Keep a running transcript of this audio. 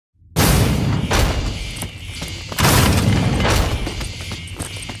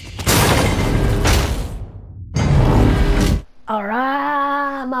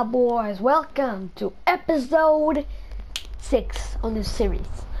Alright, my boys, welcome to episode 6 on this series.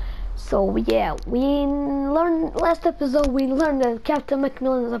 So yeah, last episode we learned that Captain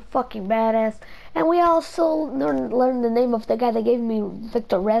Macmillan is a fucking badass, and we also learned the name of the guy that gave me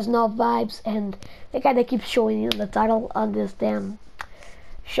Victor Reznov vibes, and the guy that keeps showing you the title on this damn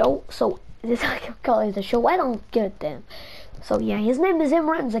show. So this I can call it the show. I don't give a damn. So yeah, his name is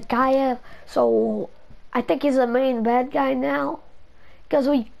Imran Zakhaev. So I think he's the main bad guy now, because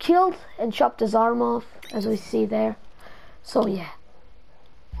we killed and chopped his arm off, as we see there. So yeah,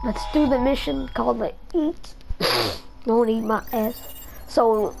 let's do the mission called the Eat. Don't eat my ass.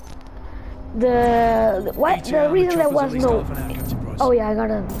 So the reason there was no. Oh yeah, I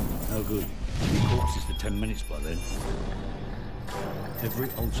gotta. No good. Corpses for 10 minutes by then. Every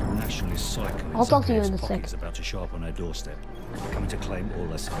ultra-nationalist cyclist I'll talk to you in a second. Is about to show up on our doorstep, coming to claim all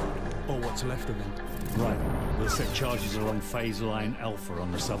that's hard. Or what's left of him. Right. We'll set charges along phase line Alpha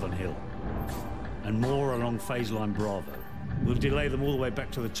on the southern hill, and more along phase line Bravo. We'll delay them all the way back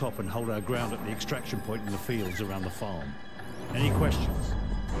to the top and hold our ground at the extraction point in the fields around the farm. Any questions?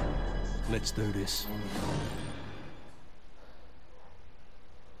 Let's do this.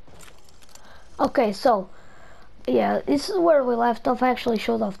 Okay, so yeah, this is where we left off. I actually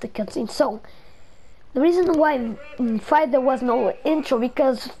showed off the cutscene. So the reason why in 5 there was no intro,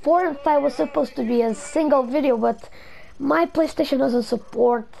 because 4 and 5 was supposed to be a single video, but my PlayStation doesn't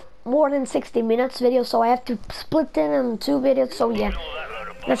support more than 60 minutes video, so I have to split it in 2 videos. So yeah,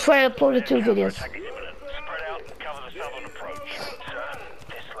 that's why I uploaded 2 videos.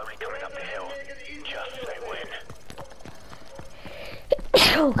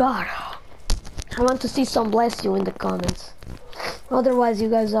 Oh god, I want to see some bless you in the comments. Otherwise you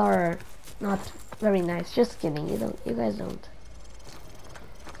guys are not very nice. Just kidding, you guys don't.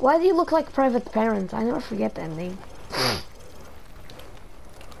 Why do you look like Private Parent? I never forget that name.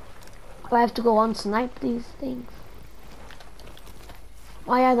 Do I have to go on snipe these things?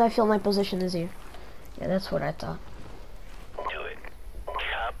 Why do I feel my position is here? Yeah, that's what I thought. Do it.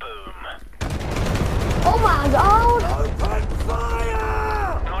 Kaboom. Oh my god! Open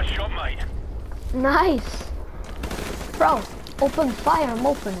fire! Nice shot, mate. Nice! Bro, open fire, I'm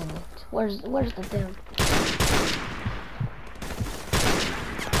opening it. Where's the damn?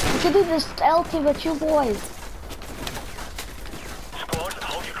 You can do this stealthy with you boys. Squad,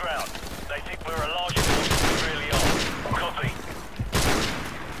 hold your ground. They think we're a larger force than we really are. Copy.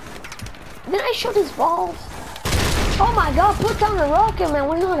 Did I shoot his balls? Oh my god, put down the rocket, man.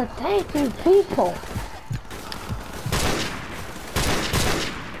 We're not a tank, you people.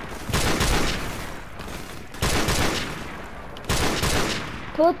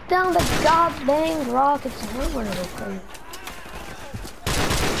 Put down the goddamn rockets. I don't know where they're going.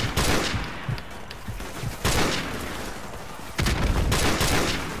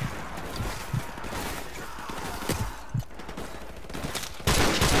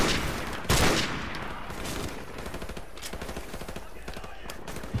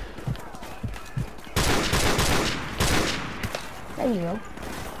 There you go.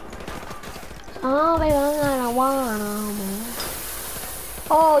 Oh, baby, I don't wanna, man.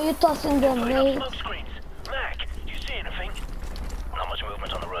 Oh, you're tossing them, mate. Smoke screens. Mac, you see anything? Not much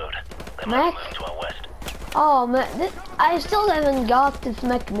movement on the road. They Mac? might move to our west. Oh man, I still haven't got if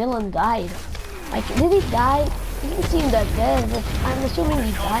Macmillan died. Like, did he die? He didn't seem that dead, but I'm assuming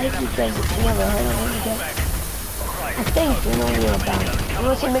he died because we never heard of him again. I think we know more about him.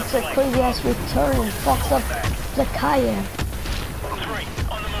 Unless he makes a crazy ass return and fucks up Zakhaev. 3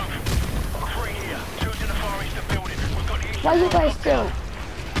 on the move. 3 here. 2 to the far east of building. We've got the east. Why you guys still?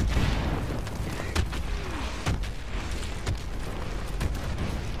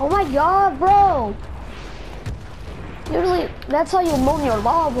 Oh my god, bro! Usually, that's how you mow your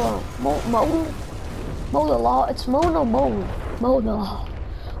law, bro. Mow the law. It's mow no mow. Mow the law.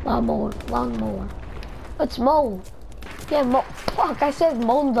 Lawnmower. It's mow. Yeah, mow. Fuck, I said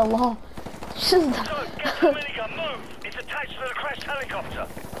mow the law. Just So, get the minigun, move! It's attached to the crashed helicopter.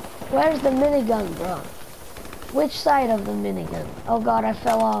 Where's the minigun, bro? Which side of the minigun? Oh god, I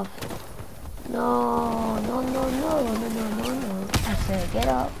fell off. No. I said, get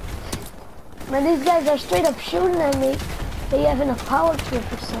up. Man, these guys are straight up shooting at me. They have enough power trip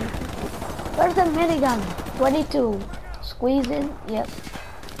or something. Where's the minigun? 22. Squeeze in. Yep.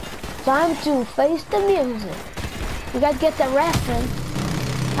 Time to face the music. You gotta get the reference.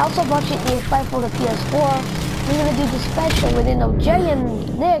 I also bought GTA 5 for the PS4. We're gonna do the special with OJ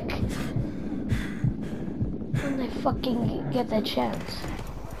and Nick. When they fucking get that chance.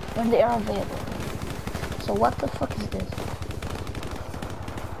 When they are available. So what the fuck is this?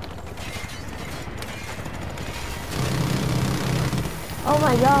 Oh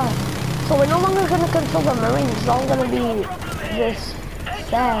my god. So we're no longer gonna control the Marines, it's all gonna be this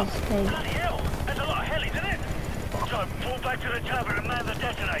S.A.S thing. Bloody hell! There's a lot of hell, isn't it? So, fall back to the tavern and man the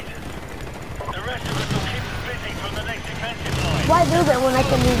detonators. The rest of us will keep them busy from the next defensive line. Why do that when I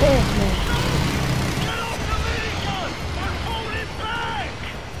can do this, man? Get off the minigun! We're falling back!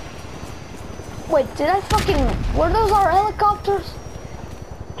 Wait, did I fucking... Were those our helicopters?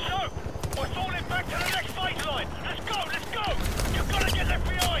 So, we're falling back to the next phase line. Let's go, let's go! You've got to get left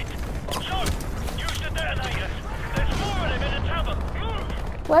behind. So, use the detonators. There's more of them in the tavern. Move!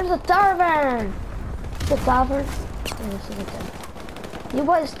 Where's the tavern? The tavern? Oh, this is the tavern. You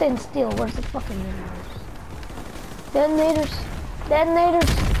boys stand still. Where's the fucking detonators? Detonators? Detonators?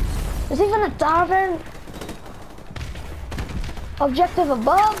 Is even a tavern? Objective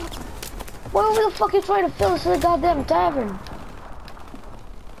above? Why are we the fuck you trying to fill us in the goddamn tavern?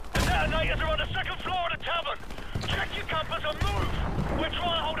 The detonators are on the second floor of the tavern. Check your compass and move. We're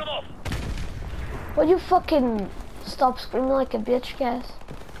trying to hold them off. Will you fucking stop screaming like a bitch, guys?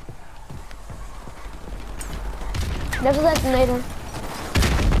 There's a detonator.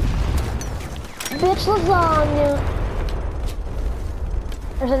 Bitch lasagna.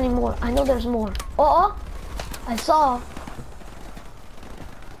 There's any more? I know there's more. Oh, I saw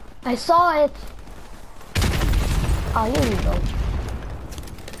it. Oh, here we go.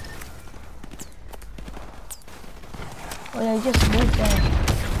 Oh yeah, I just moved there.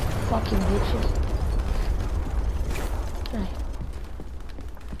 Fucking bitches. Right.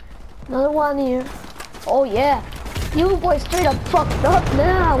 Another one here. Oh yeah. You boys straight up fucked up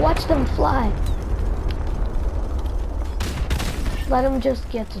now. Watch them fly. Let them just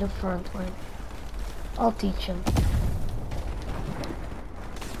get to the front line. I'll teach them.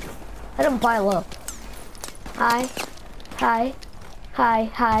 Let them pile up. Hi. Hi. Hi.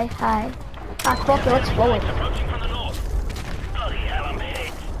 Hi. Hi. Ah, fuck it, let's blow it. Approaching from the north. Bloody hell, I'm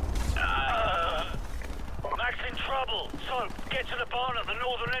hit. Mac's in trouble. So, get to the barn at the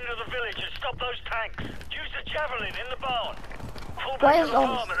northern end of the village and stop those tanks. Use the javelin in the barn. Fall Why back is to the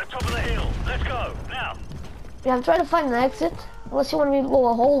all farm at the top of the hill. Let's go, now. Yeah, I'm trying to find an exit. Unless you want me to blow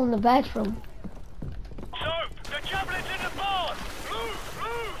a hole in the bathroom. So, the javelin's in the barn. Move,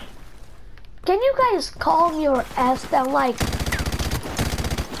 move. Can you guys calm your ass down? Like,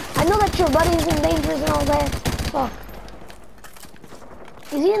 I know that your buddy's in danger and all that. Fuck.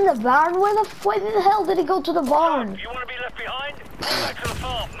 Is he in the barn? Where the hell did he go to the barn? You want to be left behind? Back to the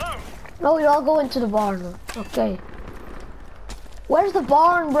farm, move. No, we all go into the barn. Okay. Where's the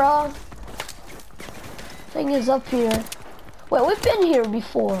barn, bro? Thing is up here. Wait, we've been here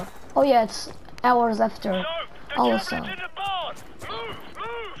before. Oh yeah, it's hours after. So, the Also. javelin's in the barn. Move,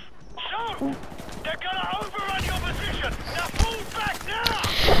 move. So, they're gonna overrun your position. Now fall back now.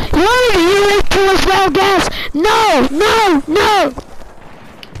 You ain't kill us now, guys! No! No! No!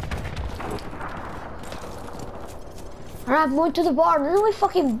 Alright, I'm going to the barn. Didn't we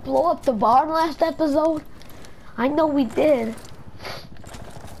fucking blow up the barn last episode? I know we did.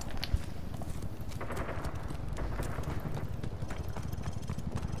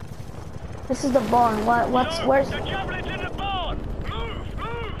 This is the barn. Where's... The javelin's in the barn. Move,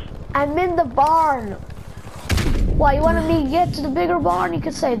 move. I'm in the barn. Why, you wanted me to get to the bigger barn? You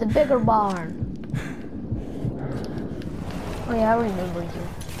could say the bigger barn. Oh yeah, I remember you.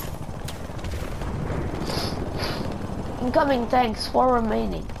 Incoming tanks, 4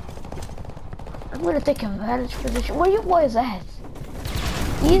 remaining. I'm gonna take advantage position. Where you boys at?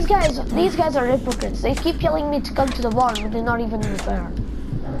 These guys are hypocrites. They keep telling me to come to the barn, but they're not even in the barn.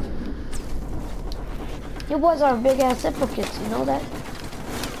 You boys are big ass hypocrites, you know that?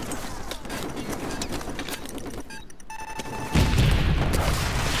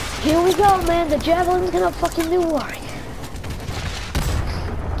 Here we go, man. The javelin's gonna fucking do work.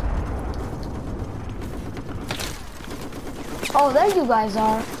 Oh, there you guys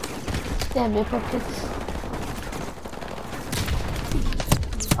are. Damn hypocrites.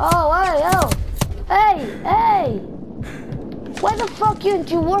 Oh, hey, oh. Hey, hey. Why the fuck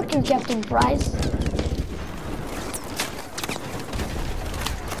aren't you working, Captain Price?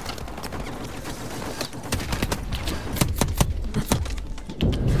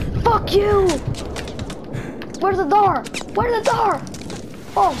 Fuck you! Where's the door? Where's the door?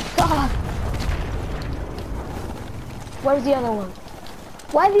 Oh, God. Where's the other one?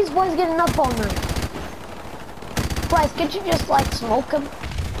 Why are these boys getting up on me? Price, can't you just, like, smoke them?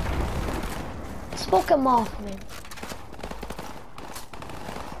 Smoke them off, man.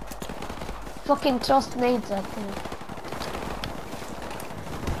 Fucking trust nades up there.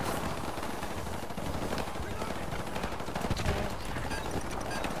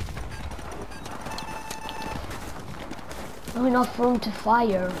 Not enough room to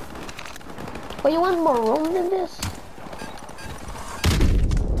fire. But you want more room than this?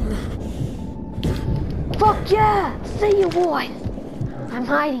 Fuck yeah! See you boys! I'm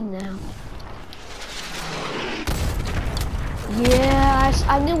hiding now. Yeah,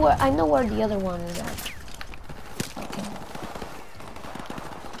 I know where the other one is at. Okay.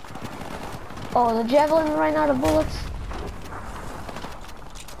 Oh, the javelin ran out of bullets.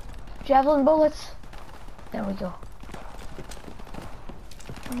 Javelin bullets. There we go.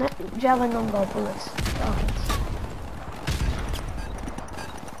 Javelin don't go bullets. Rockets.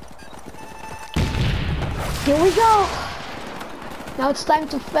 Here we go. Now it's time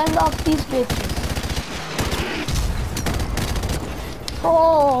to fend off these bitches.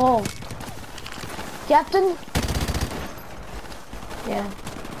 Oh, Captain. Yeah.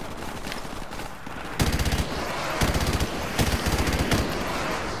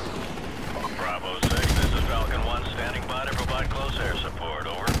 Bravo 6, this is Falcon 1 standing by to provide close air support,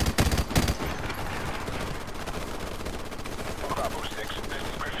 over. Bravo 6, this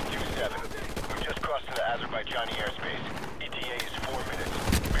is Griffin 2-7. We just crossed into Azerbaijani airspace. ETA is 4 minutes.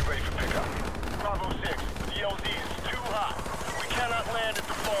 Be ready for pickup. Bravo 6, the LZ is too hot. We cannot land at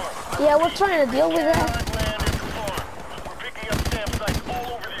the farm. Yeah, we're trying to deal with that. Cannot land at the farm. We're picking up SAM sites all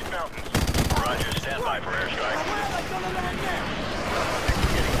over these mountains. Roger, stand by for airstrike.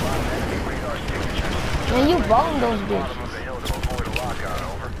 Man, you bombed those bitches.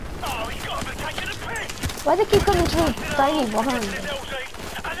 Why they keep coming through tiny behind them?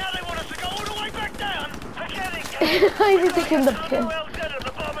 I need to kill the pin.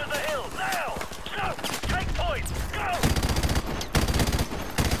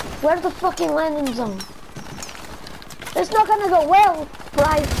 Where's the fucking landing zone? It's not gonna go well,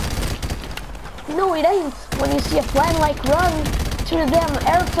 right? No, it ain't. When you see a plane like run through the damn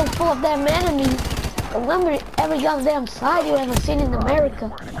airfield full of damn enemies, remember every goddamn side you haven't seen in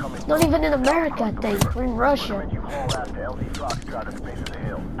America. Not even in America, I think. We're in Russia.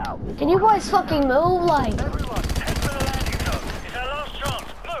 Can you guys fucking move, like?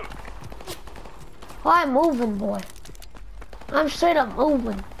 I'm moving, boy. I'm straight up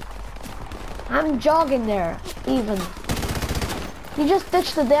moving. I'm jogging there, even. You just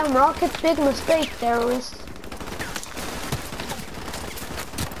ditched the damn rocket. Big mistake, terrorist.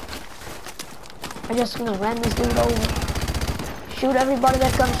 I'm just gonna ram this dude over. Shoot everybody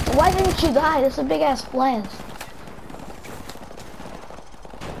that comes. Why didn't you die? That's a big ass blast.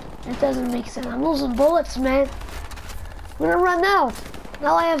 That doesn't make sense. I'm losing bullets, man. I'm gonna run out.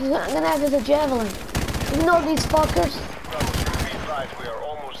 All I'm gonna have is a javelin. You know these fuckers.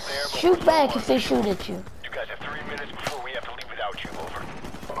 Shoot back if they shoot at you. You guys have 3 minutes before we have to leave without you, over.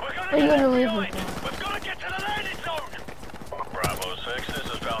 Are you gonna leave with me? We've got to get to the landing zone. Bravo 6, this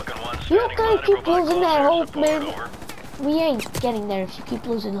is Falcon 1. You can't keep losing that hope, man. We ain't getting there if you keep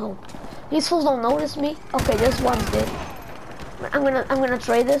losing hope. These fools don't notice me. Okay, this one's dead. I'm gonna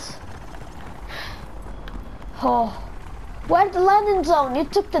trade this. Oh, where's the landing zone? You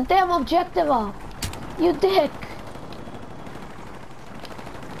took the damn objective off. You dick.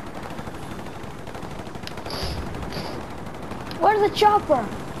 Where's the chopper?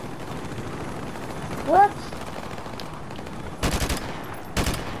 What?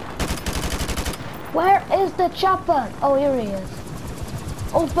 Where is the chopper? Oh, here he is.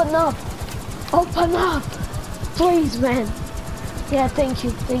 Open up. Open up. Please, man. Yeah, thank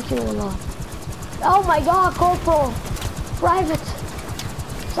you. Thank you a lot. Oh my god, Corporal. Private.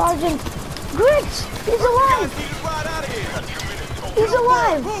 Sergeant. Griggs! He's alive! He's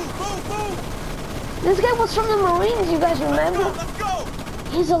alive! This guy was from the Marines, you guys remember?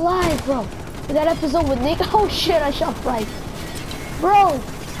 He's alive, bro. That episode with Nick. Oh shit, I shot Bryce. Bro,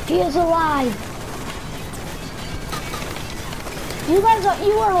 he is alive. You guys are,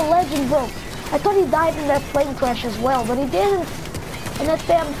 you are a legend, bro. I thought he died in that plane crash as well, but he didn't. And that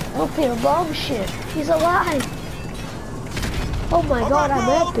damn nuclear bomb shit. He's alive. Oh my god, I'm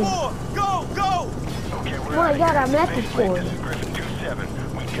happy. Go, go! Okay, Oh my god, I'm happy for you. This is Griffin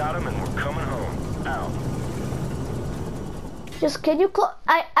 2-7. We got him and we're coming home. Out. Just can you close?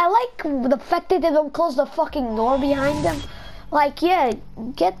 I like the fact that they don't close the fucking door behind them. Like, yeah,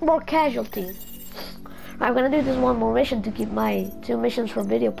 get more casualties. I'm gonna do this one more mission to keep my 2 missions for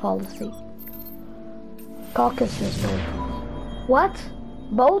video policy. Caucasus, man. What?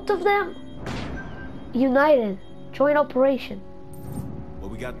 Both of them? United. Joint operation. Well,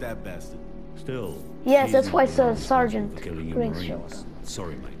 we got that bastard. Still. Yes, that's why he's not Sergeant responsible for killing Griggs your showed Marines. up.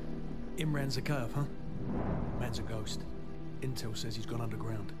 Sorry, mate. Imran's a curve, huh? Man's a ghost. Intel says he's gone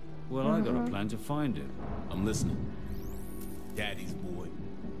underground. Well, I got a plan to find him. I'm listening. Daddy's boy.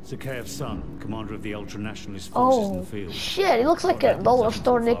 S.A.S, son, commander of the ultra-nationalist forces in the field. Shit, he looks like a dollar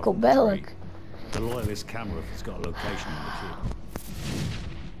store nickel Bellic. The loyalist camera has got a location on the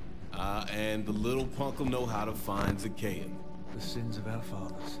kid. And the little punk will know how to find Zacchaeus. The sins of our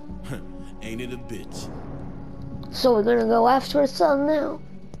fathers. Ain't it a bitch? So we're gonna go after his son now.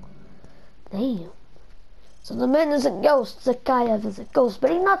 Damn. So the man is a ghost, Zacchaeus is a ghost,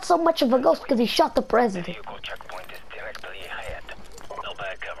 but he's not so much of a ghost because he shot the president. Vehicle checkpoint is directly ahead. No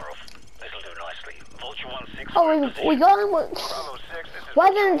bad, Kamarov. This'll do nicely. Vulture 1-6. Oh, we got him. Bravo 6, this is Why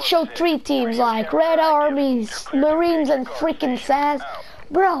didn't it show 3 teams like Red Army, Marines, and freaking S.A.S?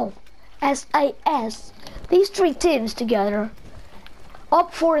 Bro, S.A.S. These 3 teams together.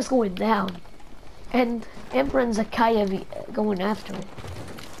 Up 4 is going down. And Emperor and Zacchaeus going after it.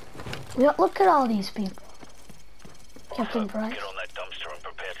 Look at all these people. Captain Price. Get on that dumpster and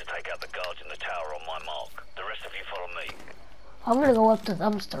prepare to take out the guards in the tower on my mark. The rest of you follow me. I'm gonna go up to the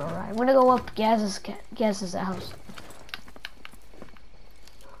dumpster, alright? I'm gonna go up Gaz's house.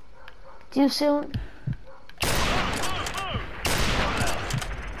 Too soon?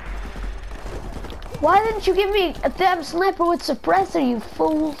 Why didn't you give me a damn sniper with suppressor, you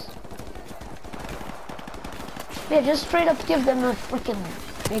fools? Yeah, just straight up give them a freaking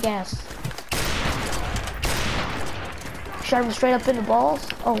big ass. Shot him straight up in the balls.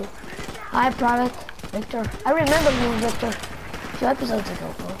 Oh, hi, Private Victor. I remember you, Victor. 2 episodes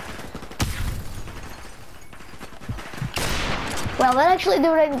ago, bro. Well, that actually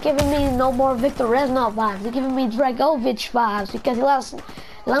didn't giving me no more Victor Reznov vibes. They're giving me Dragovich vibes because he lost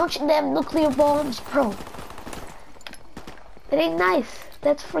launching them nuclear bombs, bro. It ain't nice.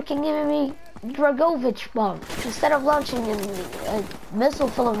 That's freaking giving me Dragovich bomb instead of launching a missile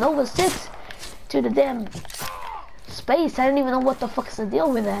full of Nova 6 to the damn space. I don't even know what the fuck is the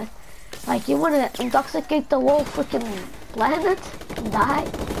deal with that. Like, you want to intoxicate the whole freaking planet and die?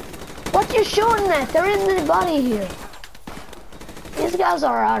 What you shooting at? There isn't anybody here. These guys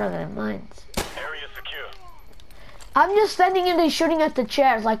are out of their minds. Area secure. I'm just standing in there shooting at the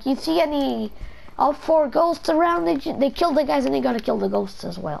chairs. Like, you see any all 4 ghosts around? They kill the guys and they gotta kill the ghosts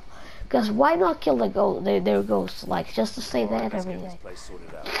as well. Because why not kill their ghosts? Like, just to say that every day.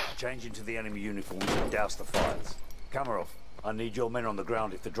 Change into the enemy uniforms and douse the fires. Kamarov, I need your men on the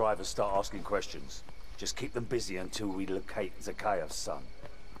ground if the drivers start asking questions. Just keep them busy until we locate Zacchaeus' son.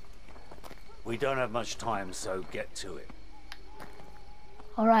 We don't have much time, so get to it.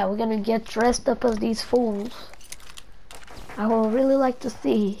 Alright, we're gonna get dressed up as these fools. I would really like to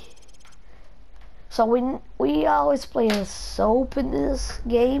see. So we always play as Soap in this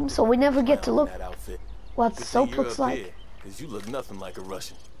game, so we never get to look what Soap looks like. Because you look nothing like a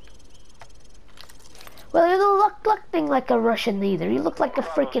Russian. Well, you don't look nothing like a Russian either. You look like a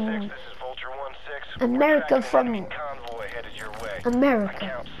freaking America from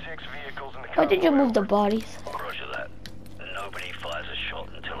America. Why did you move the bodies? Roger that. Nobody fires a shot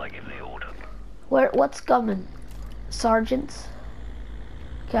until I give the order. What's coming? Sergeants?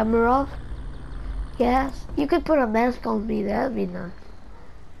 Kamarov? Yes? You could put a mask on me, that'd be nice.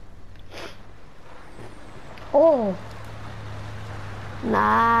 Oh!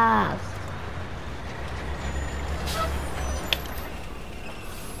 Nice!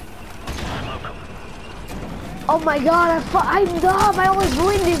 Oh my god, I'm dumb! I always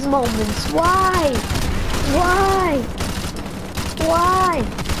ruin these moments! Why? Why? Why?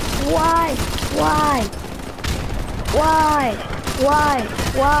 Why? Why? Why? Why?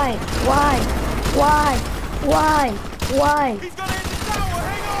 Why? Why? Why? Why? Why? He's gonna hit the tower!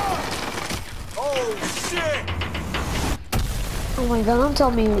 Hang on! Oh shit! Oh my god, don't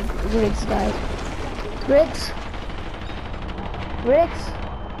tell me Griggs died. Griggs? Griggs?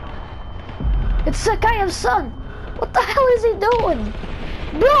 It's Zacchaeus' son! What the hell is he doing?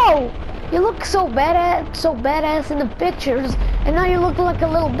 Bro! You look so badass in the pictures, and now you look like a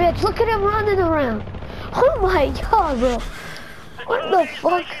little bitch. Look at him running around. Oh my god, bro. What the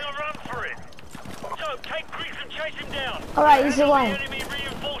fuck? Alright, he's alive.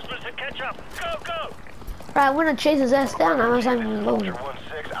 Alright, I'm gonna chase his ass down unless I'm reloading.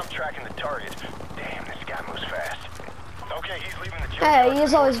 I'm tracking the target. Damn, this guy moves fast. Okay, he's leaving the Hey,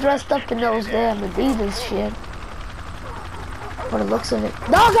 he's always dressed up in those damn Adidas shit. For the looks of it.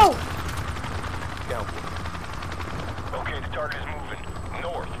 Doggo! Okay, the target is moving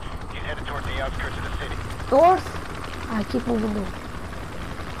north. He's headed towards the outskirts of the city. North? Alright, keep moving north.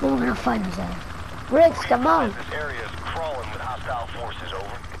 We're gonna find his ass. Riggs, come on! This area is crawling with hostile forces,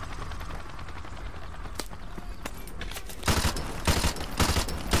 over.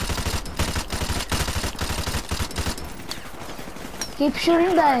 Keep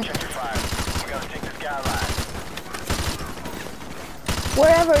shooting back. Check your fire. We gotta take this guy alive.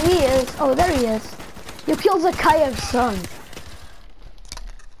 Wherever he is. Oh, there he is. You killed Zakayev's son.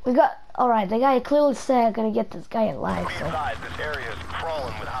 We got... Alright, the guy clearly said I'm gonna get this guy alive, so... This area is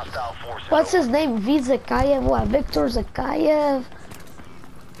crawling with hostile forces. What's his name? V. Zakayev? What? Victor Zakayev?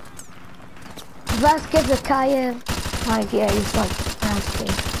 Vasquez Zakayev? Like, yeah, he's like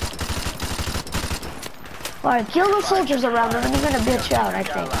Vasquez. Alright, kill the soldiers around him and you're gonna bitch out, I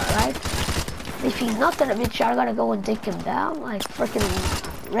think, right? If he's not gonna bitch out, I gotta go and take him down. Like,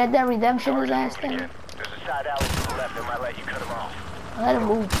 freaking Red Dead Redemption his ass down. There's a side alley to the left that might let you cut him off. Let him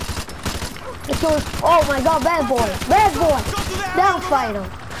move. Oh my god, bad boy! Bad boy! Down fight him!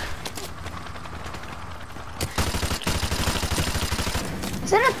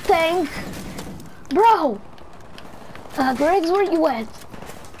 Is it a tank? Bro! Griggs, where you at?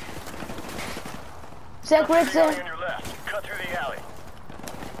 Is that Griggs there? Cut through the alley.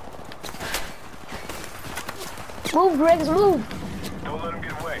 Move, Griggs, move! Don't let him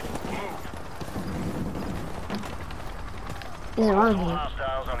get away. Move. He's around here.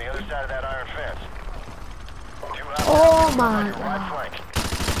 Hostiles on the other side of that iron fence. Oh my god.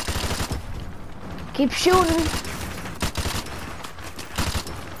 Keep shooting.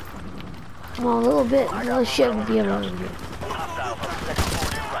 Come on, a little bit. Another shit will be around here.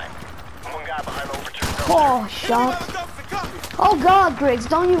 Oh, shot. Oh god, Griggs,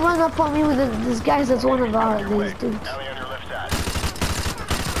 don't you run up on me with this guy that's one of these dudes.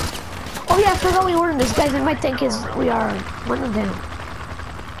 Oh yeah, I forgot we were in this guy. They might think we are one of them.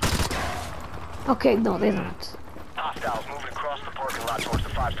 Okay, no, they're not. Hostiles moving across the parking lot towards the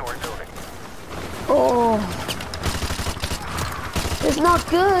 5-story building. Oh, it's not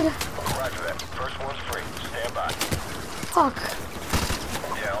good. Roger that. First one's free. Stand by. Fuck.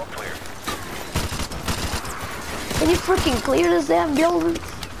 Yeah, all clear. Can you freaking clear this damn building?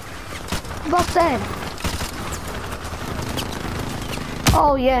 About that.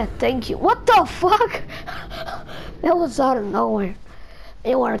 Oh yeah, thank you. What the fuck? That was out of nowhere.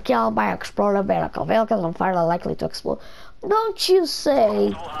 You were killed by exploded vehicle. Vehicles on fire are likely to explode. Don't you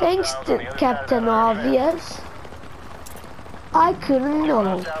say, thanks to Captain Obvious. I couldn't know.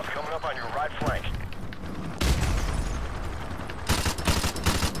 Coming up on your right flank.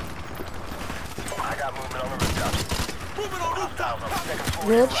 I got movement on the rooftop. Hostiles on the second floor.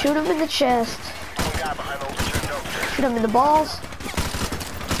 Good, shoot him in the chest. One guy behind the overturned dumpster. Shoot him in the balls.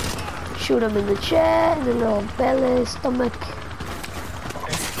 Shoot him in the chest, in the little belly, stomach.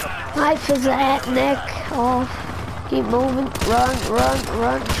 Knife his neck off. Keep moving. Run, run,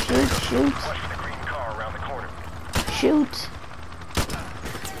 run. Shoot, shoot. Watch for the green car around the corner. Shoot.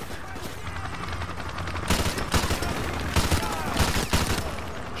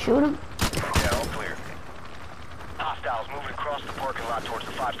 Shoot him. Yeah, all clear. Hostiles moving across the parking lot towards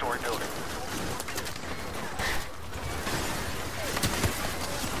the 5-story building.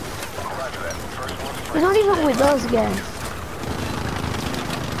 Roger that. First one's free. We're not even with those guys.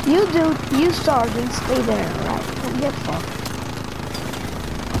 You sergeant, stay there, right? Don't get fucked.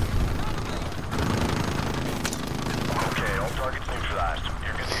 Okay, all targets neutralized.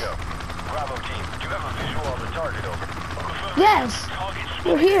 You're good to go. Bravo team, do you have a visual on the target, over? Yes!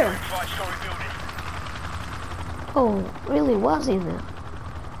 We're here. 5-story building. Oh, really was he there?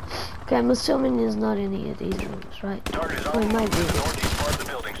 Okay, I'm assuming he's not in any of these rooms, right? Target is Oh, on he might the be. northeast part of the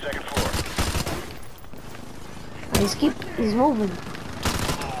building, second floor. He's moving.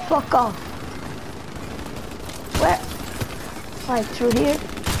 Fuck off. Where? Like through here?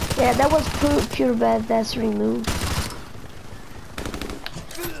 Yeah, that was pure badassery move.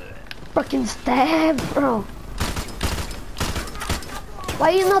 Fucking stab, bro.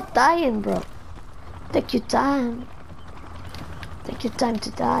 Why are you not dying, bro? Take your time. Take your time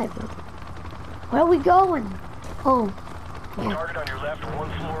to die, bro. Where are we going? Oh. Yeah. Target on your left, one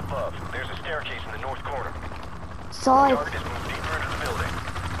floor above. There's a staircase in the north corner. Saw it. Target is moved deeper into the building.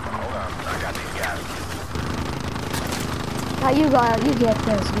 Hold on, I got these guys. Now you get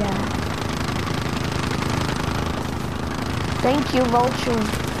this, yeah. Thank you, Vulture.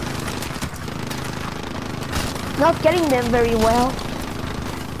 Not getting them very well.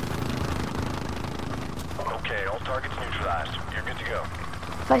 Okay, all targets neutralized. You're good to go.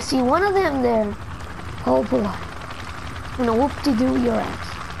 If I see one of them there, oh boy. I'm gonna whoop-de-doo your ass.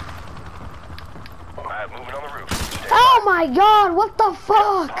 Alright, moving on the roof. Stay Oh my god, what the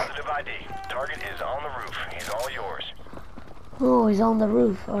fuck? Positive ID. Target is on the roof. He's all yours. Oh, he's on the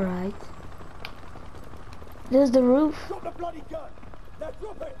roof, alright. There's the roof. Drop the bloody gun. Now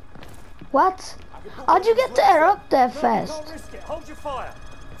drop it. What? How'd you get there up that fast? Can't risk it. Hold your fire.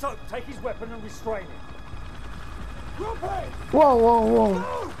 So take his weapon and restrain him. Drop it. Whoa, whoa, whoa.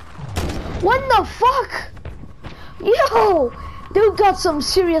 What the fuck? Yo! Dude got some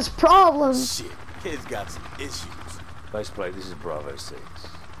serious problems. Shit, kid's got some issues. Nice play, this is Bravo 6.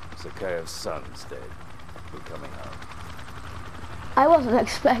 Sakayo's son's dead. We're coming home. I wasn't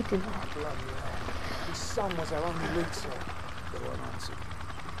expecting that. His son was our only lead, sir. Go on, answer.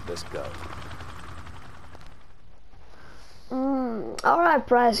 Let's go. Alright,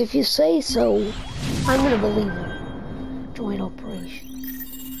 Price, if you say so, I'm gonna believe it. Joint operation.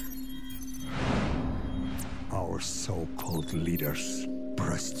 Our so-called leaders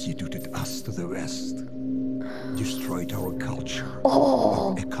prostituted us to the West, destroyed our culture,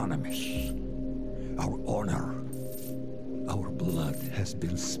 our economies, our honor. Our blood has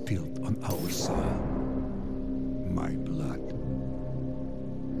been spilled on our soil. My blood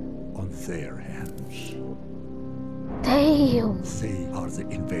on their hands. Damn. They are the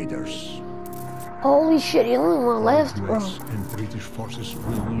invaders. Holy shit, you only one left, bro. US and British forces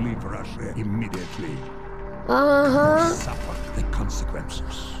will leave Russia immediately. Suffer the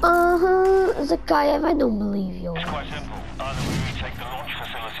consequences. Zakayev, I don't believe you. It's quite simple. Either we retake the launch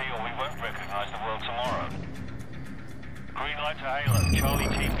facility or we won't recognize the world tomorrow. Green light to Halo. Charlie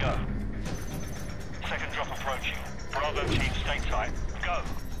team, go. Second drop approaching. Bravo team, stay tight. Go.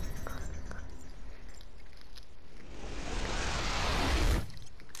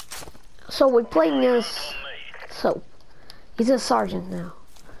 So we're playing as... So, he's a sergeant now.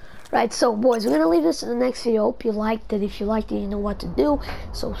 Right, so boys, we're gonna leave this in the next video. Hope you liked it. If you liked it, you know what to do.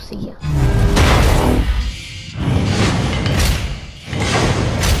 So, see ya.